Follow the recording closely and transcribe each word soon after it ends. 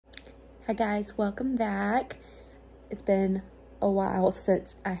Hi guys, welcome back. It's been a while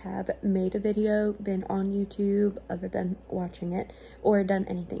since I have made a video, been on YouTube other than watching it, or done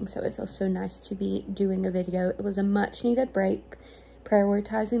anything, so it feels so nice to be doing a video. It was a much needed break,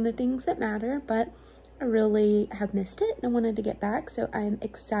 prioritizing the things that matter, but I really have missed it and I wanted to get back, so I'm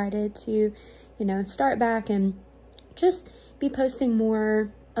excited to, start back and just be posting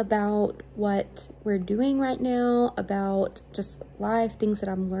more about what we're doing right now, about just life, things that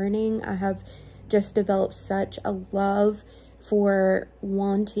I'm learning. I have just developed such a love for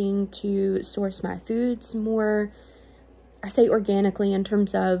wanting to source my foods more, I say organically, in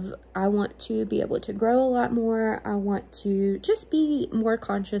terms of I want to be able to grow a lot more. I want to just be more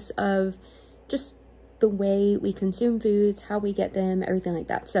conscious of just the way we consume foods, how we get them, everything like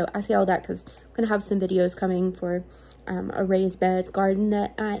that. So I say all that because I'm going to have some videos coming for a raised bed garden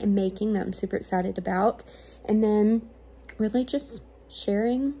that I am making that I'm super excited about. And then really just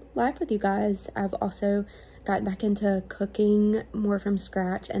sharing life with you guys. I've also got back into cooking more from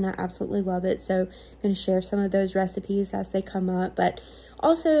scratch and I absolutely love it. So I'm going to share some of those recipes as they come up, but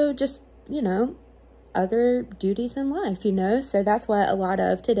also just, other duties in life, so that's what a lot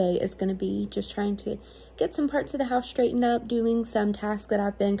of today is going to be, just trying to get some parts of the house straightened up, doing some tasks that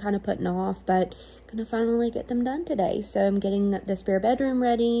I've been kind of putting off, but gonna finally get them done today. So I'm getting the spare bedroom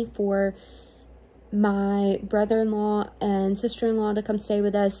ready for my brother-in-law and sister-in-law to come stay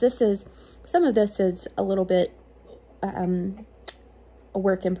with us. Some of this is a little bit a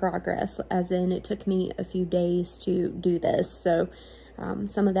work in progress, as in it took me a few days to do this, so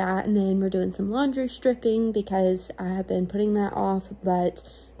some of that. And then we're doing some laundry stripping because I have been putting that off, but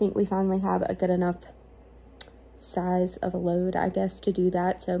I think we finally have a good enough size of a load, I guess, to do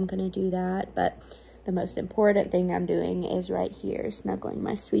that, so I'm gonna do that. But the most important thing I'm doing is right here, snuggling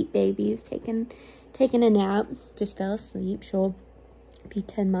my sweet baby who's taking a nap, just fell asleep. She'll be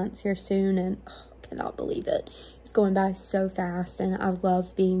 10 months here soon, and cannot believe it. It's going by so fast, and I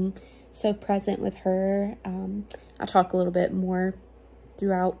love being so present with her. I'll talk a little bit more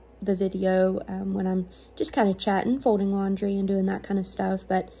throughout the video when I'm just kind of chatting, folding laundry and doing that kind of stuff.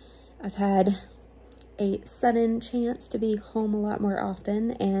 But I've had a sudden chance to be home a lot more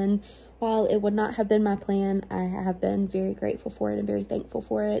often, and while it would not have been my plan, I have been very grateful for it and very thankful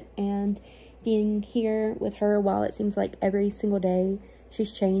for it. And being here with her, while it seems like every single day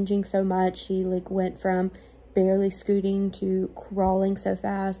she's changing so much, she went from barely scooting to crawling so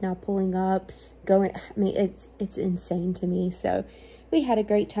fast, now pulling up, going, I mean, it's insane to me. So we had a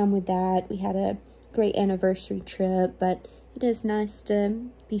great time with that. We had a great anniversary trip, but it is nice to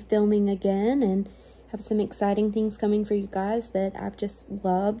be filming again and have some exciting things coming for you guys that I've just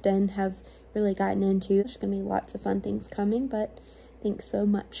loved and have really gotten into. There's gonna be lots of fun things coming, but thanks so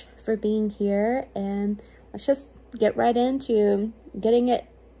much for being here, and let's just get right into getting it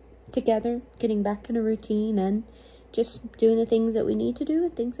together, getting back in a routine, and just doing the things that we need to do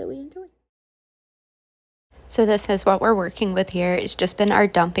and things that we enjoy. So this is what we're working with here. It's just been our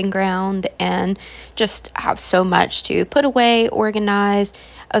dumping ground, and just have so much to put away, organize.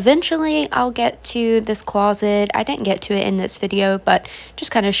 Eventually I'll get to this closet. I didn't get to it in this video, but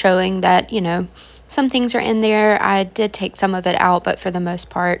just kind of showing that, some things are in there. I did take some of it out, but for the most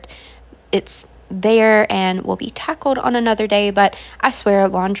part it's there and will be tackled on another day. But I swear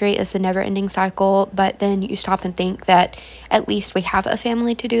laundry is a never-ending cycle, but then you stop and think that at least we have a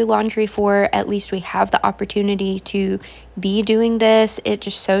family to do laundry for, at least we have the opportunity to be doing this. It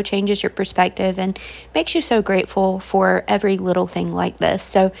just so changes your perspective and makes you so grateful for every little thing like this.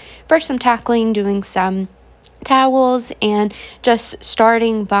 So first I'm tackling doing some towels, and just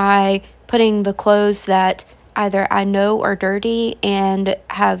starting by putting the clothes that either I know are dirty, and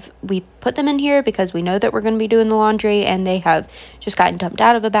we put them in here because we know that we're going to be doing the laundry and they have just gotten dumped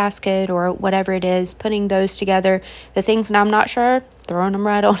out of a basket or whatever it is, putting those together. The things that I'm not sure, throwing them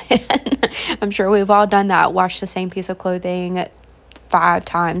right on in. I'm sure we've all done that, washed the same piece of clothing 5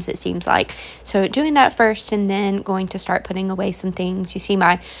 times it seems like. So doing that first, and then going to start putting away some things. You see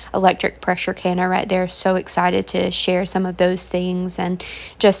my electric pressure canner right there. So excited to share some of those things and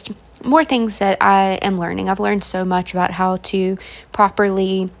just more things that I am learning. I've learned so much about how to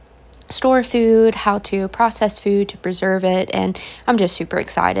properly store food, how to process food, to preserve it, and I'm just super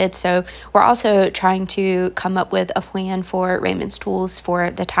excited. So we're also trying to come up with a plan for Raymond's tools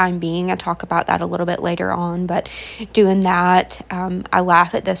for the time being. I'll talk about that a little bit later on, but doing that, I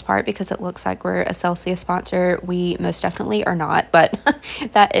laugh at this part because it looks like we're a Celsius sponsor. We most definitely are not, but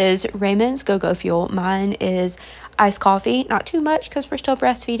that is Raymond's Go-Go Fuel. Mine is iced coffee, not too much because we're still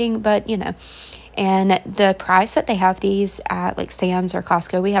breastfeeding, but And the price that they have these at like Sam's or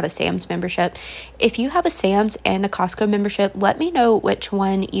Costco, we have a Sam's membership. If you have a Sam's and a Costco membership, let me know which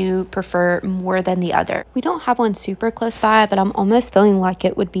one you prefer more than the other. We don't have one super close by, but I'm almost feeling like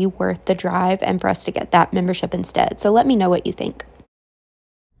it would be worth the drive and for us to get that membership instead. So let me know what you think.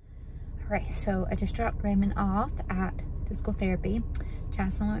 All right, so I just dropped Raymond off at physical therapy.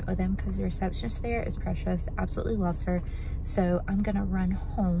 Chancellor went with him because the receptionist there is precious, absolutely loves her. So I'm gonna run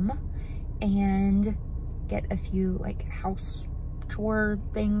home and get a few like house chore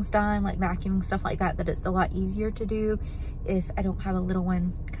things done, like vacuuming, stuff like that, that it's a lot easier to do if I don't have a little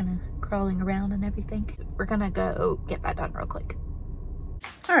one kind of crawling around and everything. We're gonna go get that done real quick.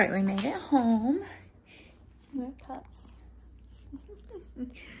 All right, we made it home. More pups.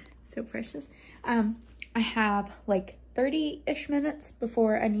 So precious. I have like 30-ish minutes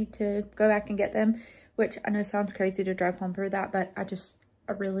before I need to go back and get them, which I know sounds crazy to drive home for that, but I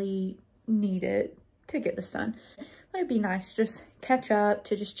really need it to get this done. It'd be nice just catch up,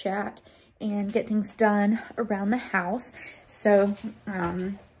 to just chat and get things done around the house. So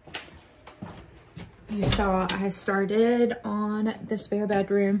you saw I started on the spare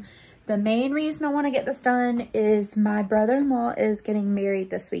bedroom. The main reason I want to get this done is my brother-in-law is getting married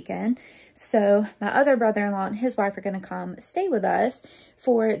this weekend. So my other brother-in-law and his wife are going to come stay with us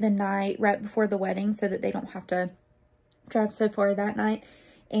for the night right before the wedding so that they don't have to drive so far that night.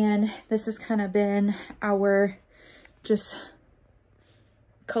 And this has kind of been our just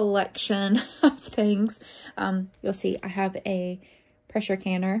collection of things. You'll see I have a pressure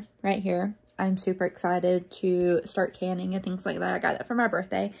canner right here. I'm super excited to start canning and things like that. I got that for my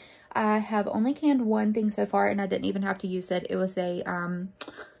birthday. I have only canned one thing so far and I didn't even have to use it. It was a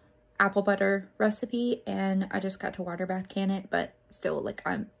apple butter recipe and I just got to water bath can it, but still, like,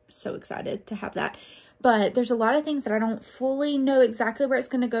 I'm so excited to have that. But there's a lot of things that I don't fully know exactly where it's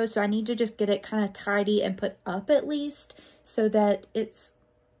going to go, so I need to just get it kind of tidy and put up at least so that it's,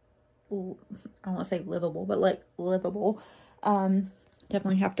 I don't want to say livable, but like livable.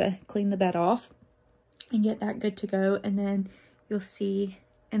 Definitely have to clean the bed off and get that good to go. And then you'll see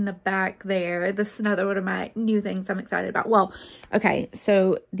in the back there, this is another one of my new things I'm excited about. Well, okay,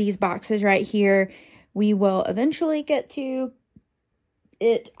 so these boxes right here, we will eventually get to.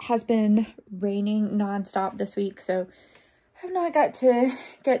 It has been raining nonstop this week, so I have not got to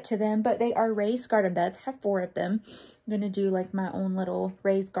get to them, but they are raised garden beds. I have 4 of them. I'm going to do like my own little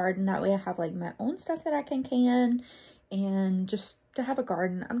raised garden. That way I have like my own stuff that I can and just to have a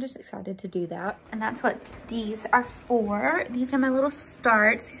garden. I'm just excited to do that. And that's what these are for. These are my little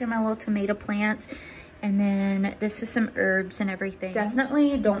starts. These are my little tomato plants. And then this is some herbs and everything.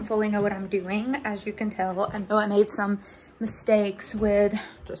 Definitely don't fully know what I'm doing, as you can tell. I know I made some mistakes with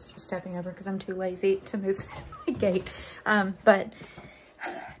just stepping over because I'm too lazy to move the gate. But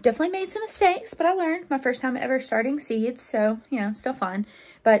definitely made some mistakes, but I learned. My first time ever starting seeds, so, you know, still fun.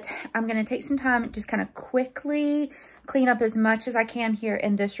 But I'm going to take some time and just kind of quickly clean up as much as I can here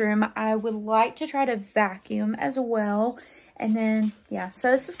in this room. I would like to try to vacuum as well. And then, yeah,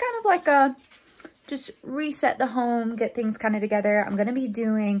 so this is kind of like a just reset the home, get things kind of together. I'm going to be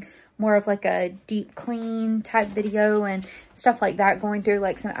doing more of like a deep clean type video and stuff like that, going through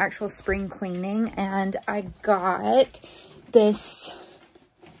like some actual spring cleaning. And I got this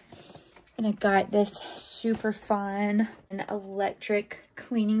super fun an electric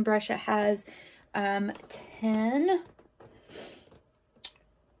cleaning brush. It has 10,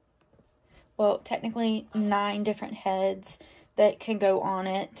 well, technically 9 different heads that can go on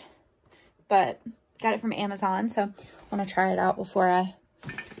it, but got it from Amazon, so I want to try it out before I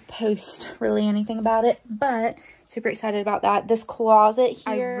post really anything about it. But super excited about that. This closet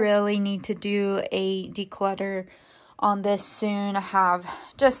here, I really need to do a declutter on this soon. I have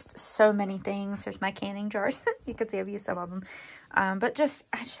just so many things. There's my canning jars. You can see I've used some of them. But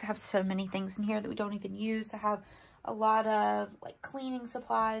I just have so many things in here that we don't even use. I have a lot of like cleaning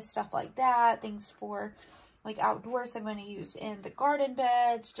supplies, stuff like that, things for like outdoors I'm going to use in the garden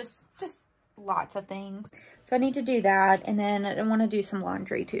beds, just lots of things. So I need to do that, and then I want to do some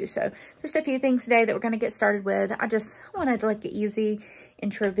laundry too. So just a few things today that we're going to get started with. I just wanted like an easy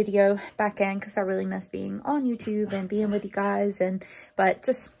intro video back in because I really miss being on YouTube and being with you guys, but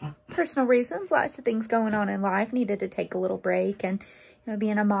just personal reasons, lots of things going on in life, needed to take a little break. And you know,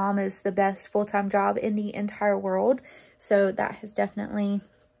 being a mom is the best full-time job in the entire world, so that has definitely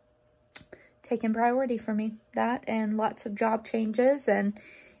taken priority for me, that and lots of job changes and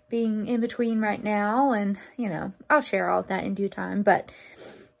being in between right now. And you know, I'll share all of that in due time. But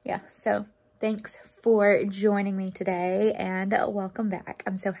yeah, so thanks for joining me today and welcome back.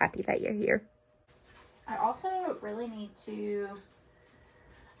 I'm so happy that you're here. I also really need to,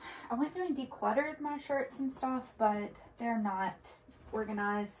 I went through and decluttered my shirts and stuff, but they're not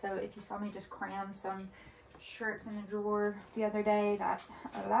organized. So if you saw me just cram some shirts in the drawer the other day, that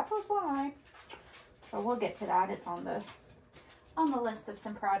was why. So we'll get to that. It's on the list of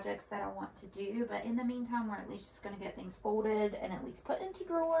some projects that I want to do. But in the meantime, we're at least just going to get things folded and at least put into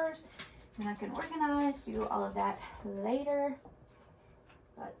drawers. And I can organize, do all of that later.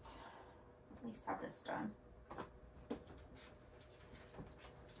 But at least have this done.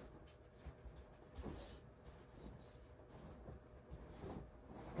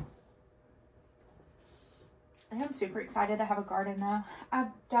 I am super excited to have a garden though.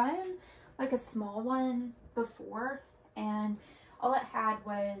 I've done like a small one before, and all it had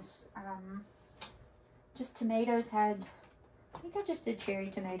was just tomatoes. I think I just did cherry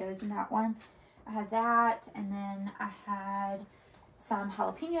tomatoes in that one. I had that, and then I had some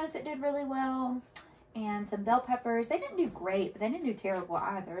jalapenos that did really well, and some bell peppers. They didn't do great, but they didn't do terrible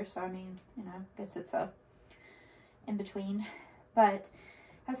either. So I mean, you know, I guess it's a in between. But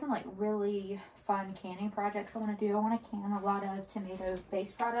I have some like really fun canning projects I want to do. I want to can a lot of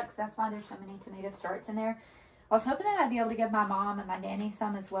tomato-based products. That's why there's so many tomato starts in there. I was hoping that I'd be able to give my mom and my nanny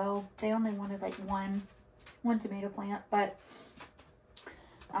some as well. They only wanted like one tomato plant, but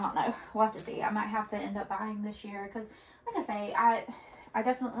I don't know. We'll have to see. I might have to end up buying this year because, like I say, I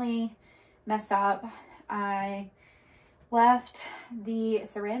definitely messed up. I left the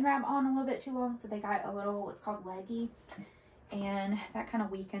saran wrap on a little bit too long, so they got a little, what's called leggy, and that kind of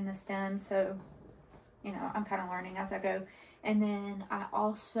weakened the stem. So, you know, I'm kind of learning as I go. And then I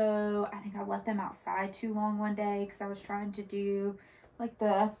think I left them outside too long one day because I was trying to do like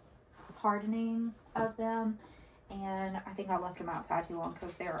the hardening of them, and I think I left them outside too long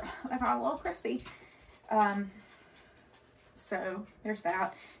because they got a little crispy. So there's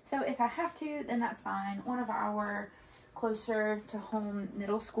that. So if I have to, then that's fine. One of our closer to home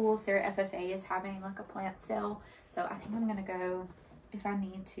middle schools, their FFA is having like a plant sale. So I think I'm gonna go if I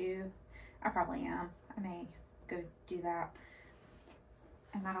need to. I probably am. I may go do that,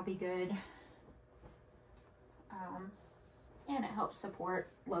 and that'll be good. And it helps support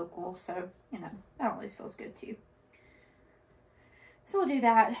local, so you know that always feels good too. So we'll do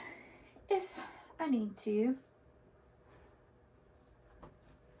that if I need to.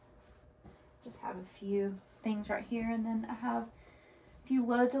 Just have a few things right here, and then I have a few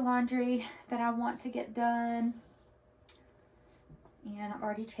loads of laundry that I want to get done. And I've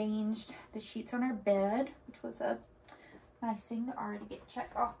already changed the sheets on our bed, which was a nice thing to already get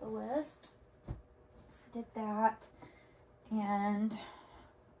checked off the list. So I did that. And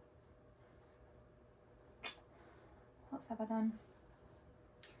what else have I done?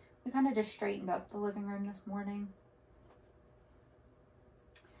 We kind of just straightened up the living room this morning.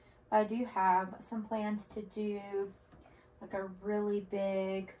 I do have some plans to do like a really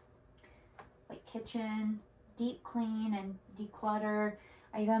big like kitchen deep clean and declutter.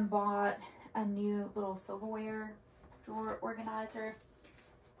 I even bought a new little silverware drawer organizer,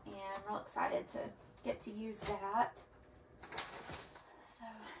 and I'm real excited to get to use that. So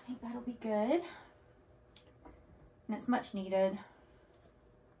I think that'll be good, and it's much needed.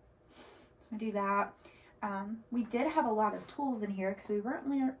 So I'm gonna do that. We did have a lot of tools in here because we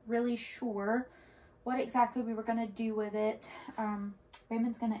weren't really sure what exactly we were going to do with it.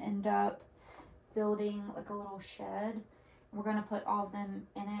 Raymond's going to end up building like a little shed. We're going to put all of them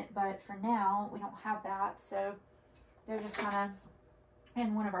in it, but for now we don't have that, so they're just kind of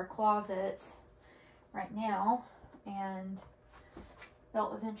in one of our closets right now, and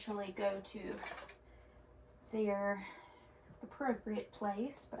they'll eventually go to their appropriate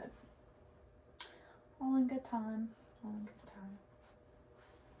place, but all in good time. All in good time.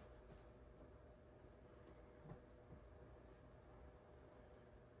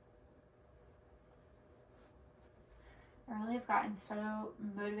 I really have gotten so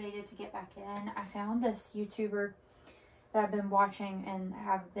motivated to get back in. I found this YouTuber that I've been watching and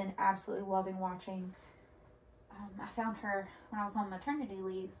have been absolutely loving watching. I found her when I was on maternity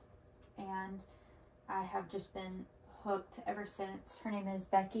leave, and I have just been hooked ever since. Her name is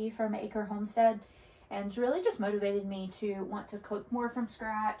Becky from Acre Homestead. And it's really just motivated me to want to cook more from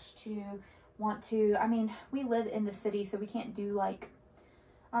scratch, to want to, I mean, we live in the city, so we can't do like,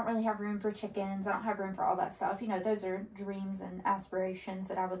 I don't really have room for chickens. I don't have room for all that stuff. You know, those are dreams and aspirations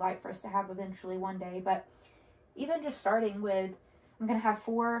that I would like for us to have eventually one day. But even just starting with, I'm going to have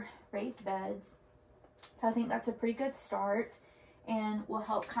 4 raised beds. So I think that's a pretty good start, and will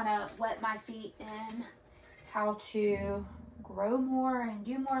help kind of wet my feet in how to grow more and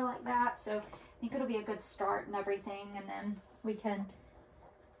do more like that. So I think it'll be a good start and everything, and then we can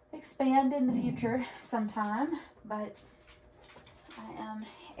expand in the future sometime. But I am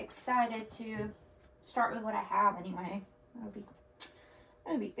excited to start with what I have anyway. That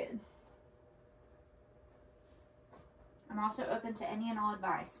would be good. I'm also open to any and all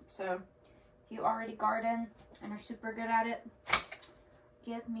advice. So if you already garden and are super good at it,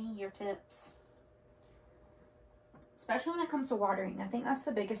 give me your tips. Especially when it comes to watering. I think that's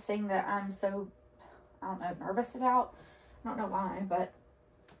the biggest thing that I'm so, I don't know, nervous about. I don't know why, but.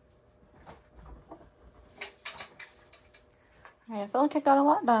 Alright, I feel like I got a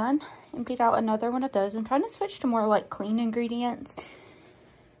lot done. Emptied out another one of those. I'm trying to switch to more like clean ingredients.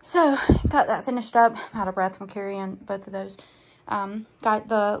 So, got that finished up. I'm out of breath from carrying both of those. Got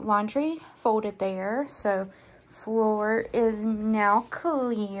the laundry folded there. So, floor is now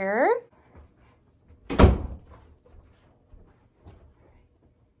clear.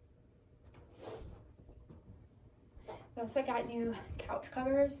 We also got new couch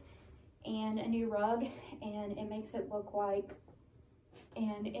covers and a new rug, and it makes it look like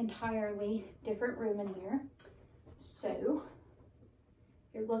an entirely different room in here. So,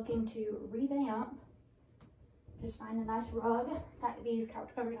 if you're looking to revamp, just find a nice rug. Got these couch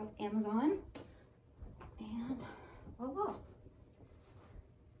covers off Amazon, and voila.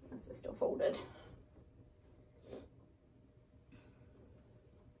 This is still folded.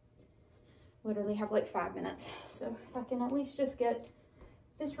 Literally have like 5 minutes. So if I can at least just get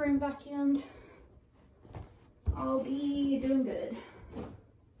this room vacuumed, I'll be doing good.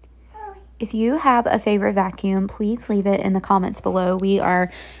 If you have a favorite vacuum, please leave it in the comments below. We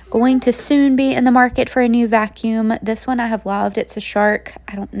are going to soon be in the market for a new vacuum. This one I have loved. It's a Shark.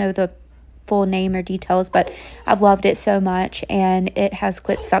 I don't know the full name or details, but I've loved it so much, and it has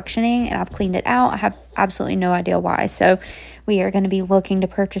quit suctioning, and I've cleaned it out. I have absolutely no idea why. So we are going to be looking to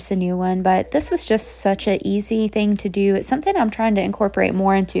purchase a new one, but this was just such an easy thing to do. It's something I'm trying to incorporate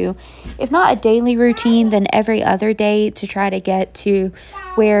more into, if not a daily routine, then every other day, to try to get to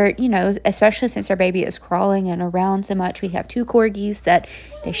where, you know, especially since our baby is crawling and around so much. We have 2 corgis that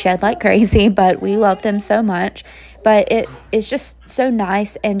they shed like crazy, but we love them so much. But it is just so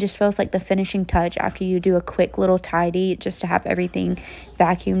nice and just feels like the finishing touch after you do a quick little tidy, just to have everything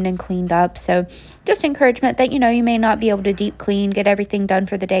vacuumed and cleaned up. So just encouragement that, you know, you may not be able to deep clean, get everything done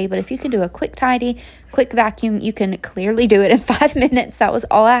for the day, but if you can do a quick tidy, quick vacuum, you can clearly do it in 5 minutes. That was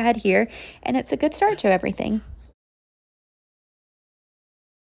all I had here, and it's a good start to everything.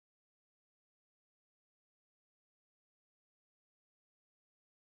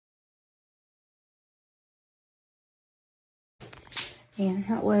 And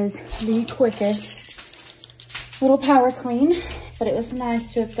that was the quickest little power clean, but it was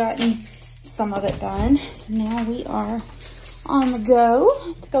nice to have gotten some of it done. So now we are on the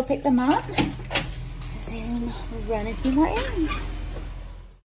go to go pick them up and then run a few more errands.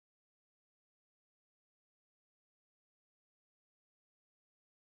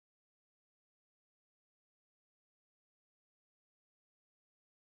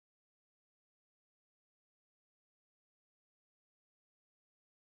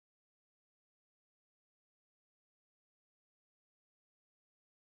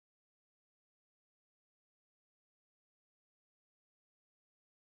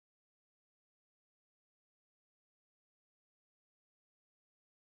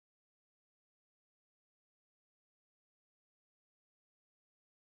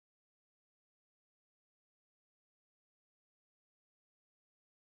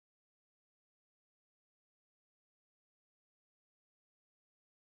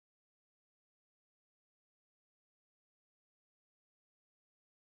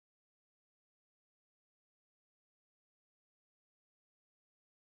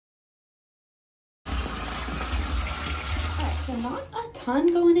 So not a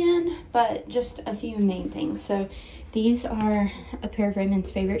ton going in, but just a few main things. So these are a pair of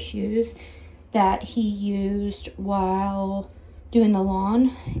Raymond's favorite shoes that he used while doing the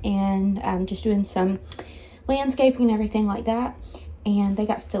lawn and just doing some landscaping and everything like that, and they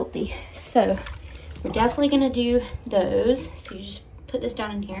got filthy. So we're definitely gonna do those. So you just put this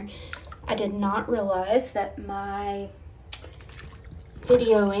down in here. I did not realize that my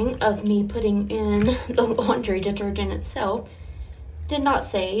videoing of me putting in the laundry detergent itself did not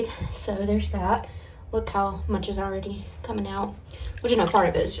save, so there's that. Look how much is already coming out, which, you know, part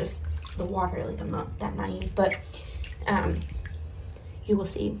of it is just the water. Like, I'm not that naive, but you will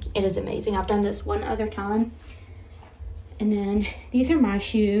see. It is amazing. I've done this one other time. And then these are my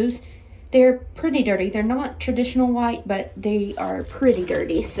shoes. They're pretty dirty. They're not traditional white, but they are pretty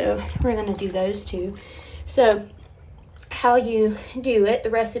dirty, so we're gonna do those too. So how you do it, the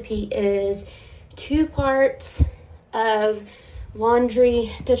recipe is 2 parts of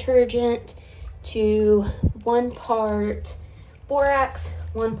laundry detergent to 1 part borax,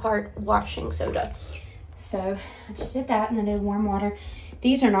 1 part washing soda. So I just did that, and then did warm water.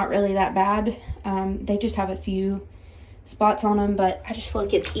 These are not really that bad. They just have a few spots on them, but I just feel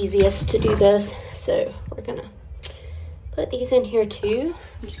like it's easiest to do this. So we're gonna put these in here too.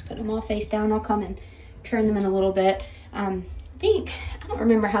 Just put them all face down. I'll come and turn them in a little bit. I don't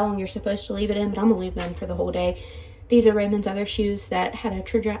remember how long you're supposed to leave it in, but I'm gonna leave them in for the whole day. These are Raymond's other shoes that had a a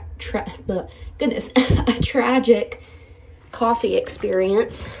tragic coffee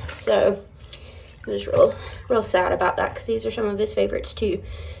experience. So it was real sad about that, because these are some of his favorites too.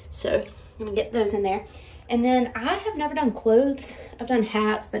 So I'm gonna get those in there. And then I have never done clothes. I've done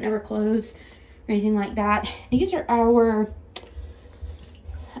hats, but never clothes or anything like that. These are our,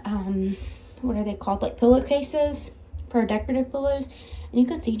 what are they called? Like pillowcases for our decorative pillows. And you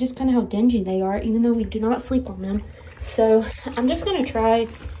can see just kind of how dingy they are, even though we do not sleep on them. So I'm just gonna try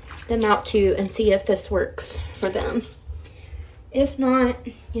them out too and see if this works for them. If not,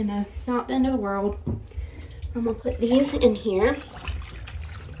 you know, not the end of the world. I'm gonna put these in here.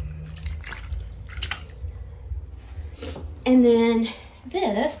 And then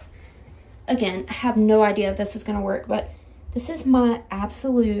this, again, I have no idea if this is gonna work, but this is my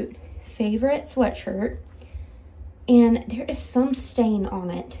absolute favorite sweatshirt. And there is some stain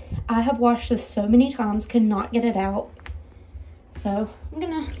on it. I have washed this so many times, cannot get it out. So I'm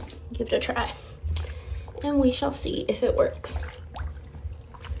gonna give it a try, and we shall see if it works.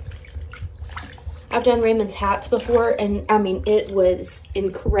 I've done Raymond's hats before, and I mean, it was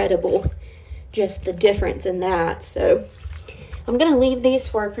incredible, just the difference in that. So I'm gonna leave these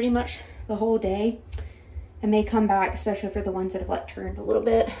for pretty much the whole day. I may come back, especially for the ones that have like turned a little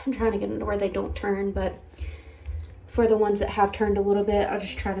bit. I'm trying to get them to where they don't turn, but for the ones that have turned a little bit, I'll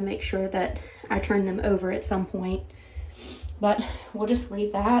just try to make sure that I turn them over at some point. But we'll just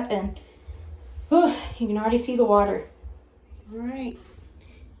leave that, and oh, you can already see the water. All right,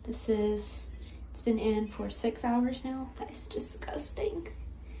 it's been in for 6 hours now. That is disgusting.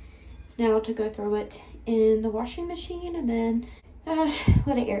 So now to go throw it in the washing machine and then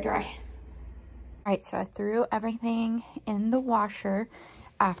let it air dry. All right, so I threw everything in the washer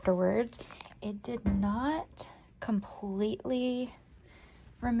afterwards. It did not completely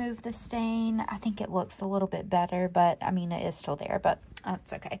remove the stain. I think it looks a little bit better, but I mean, it is still there, but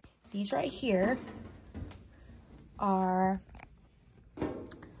that's okay. These right here are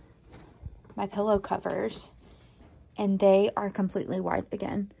my pillow covers, and they are completely white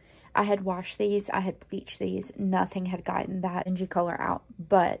again. I had washed these, I had bleached these, nothing had gotten that dingy color out,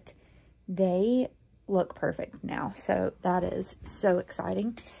 but they look perfect now. So that is so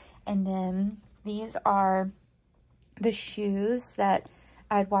exciting. And then these are the shoes that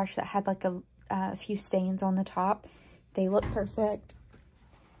I'd washed that had like a few stains on the top. They look perfect.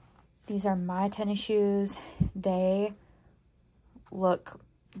 These are my tennis shoes. They look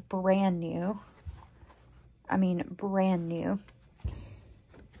brand new. I mean, brand new.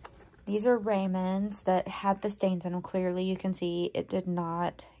 These are Raymond's that had the stains in them. Clearly, you can see it did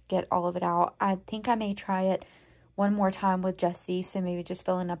not get all of it out. I think I may try it one more time with just these, so maybe just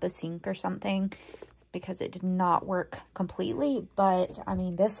filling up a sink or something, because it did not work completely. But I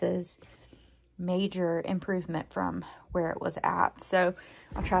mean, this is major improvement from where it was at. So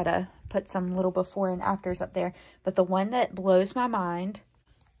I'll try to put some little before and afters up there. But the one that blows my mind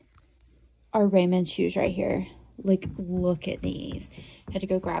are Raymond's shoes right here. Like, look at these. I had to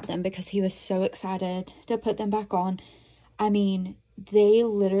go grab them because he was so excited to put them back on. I mean, they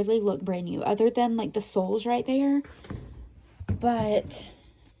literally look brand new, other than like the soles right there. But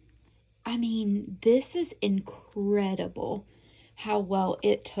I mean, this is incredible how well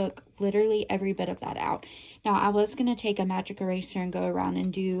it took literally every bit of that out. Now, I was going to take a magic eraser and go around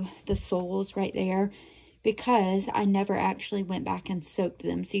and do the soles right there, because I never actually went back and soaked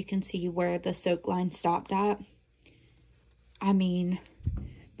them. So you can see where the soak line stopped at. I mean,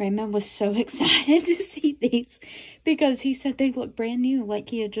 Raymond was so excited to see these because he said they look brand new, like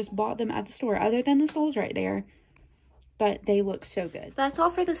he had just bought them at the store, other than the soles right there. But they look so good. So that's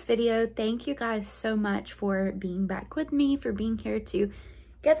all for this video. Thank you guys so much for being back with me, for being here to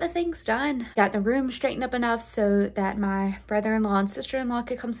get the things done. Got the room straightened up enough so that my brother-in-law and sister-in-law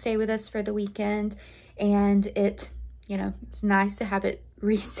could come stay with us for the weekend. And it, you know, it's nice to have it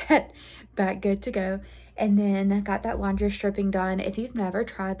reset back good to go. And then I got that laundry stripping done. If you've never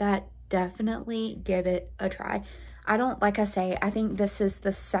tried that, definitely give it a try. I don't, like I say, I think this is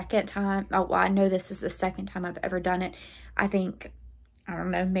the second time, oh, well, I know this is the second time I've ever done it. I think, I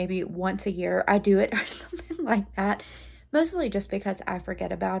don't know, maybe once a year I do it or something like that. Mostly just because I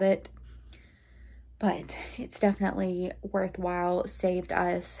forget about it. but it's definitely worthwhile. Saved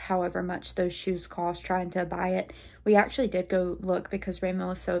us however much those shoes cost trying to buy it. We actually did go look because Raymond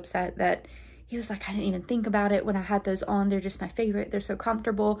was so upset that he was like, I didn't even think about it when I had those on. They're just my favorite. They're so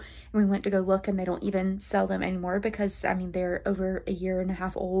comfortable. And we went to go look and they don't even sell them anymore because, I mean, they're over a year and a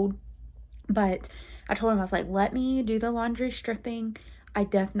half old. But I told him, I was like, let me do the laundry stripping. I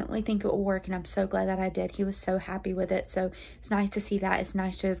definitely think it will work, and I'm so glad that I did. He was so happy with it, so it's nice to see that. It's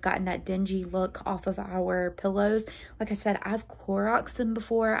nice to have gotten that dingy look off of our pillows. Like I said, I've Cloroxed them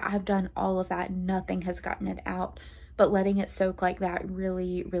before. I've done all of that. Nothing has gotten it out, but letting it soak like that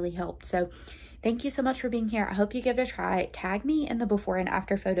really, really helped. So thank you so much for being here. I hope you give it a try. Tag me in the before and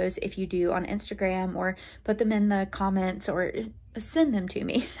after photos if you do on Instagram, or put them in the comments, or send them to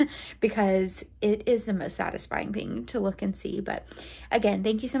me because it is the most satisfying thing to look and see. But again,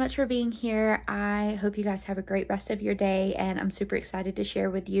 thank you so much for being here. I hope you guys have a great rest of your day, and I'm super excited to share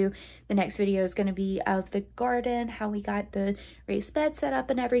with you. The next video is going to be of the garden, how we got the raised bed set up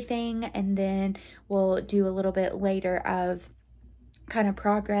and everything, and then we'll do a little bit later of kind of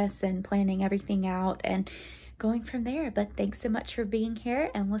progress and planning everything out and going from there. But thanks so much for being here,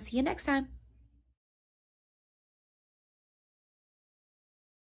 and we'll see you next time.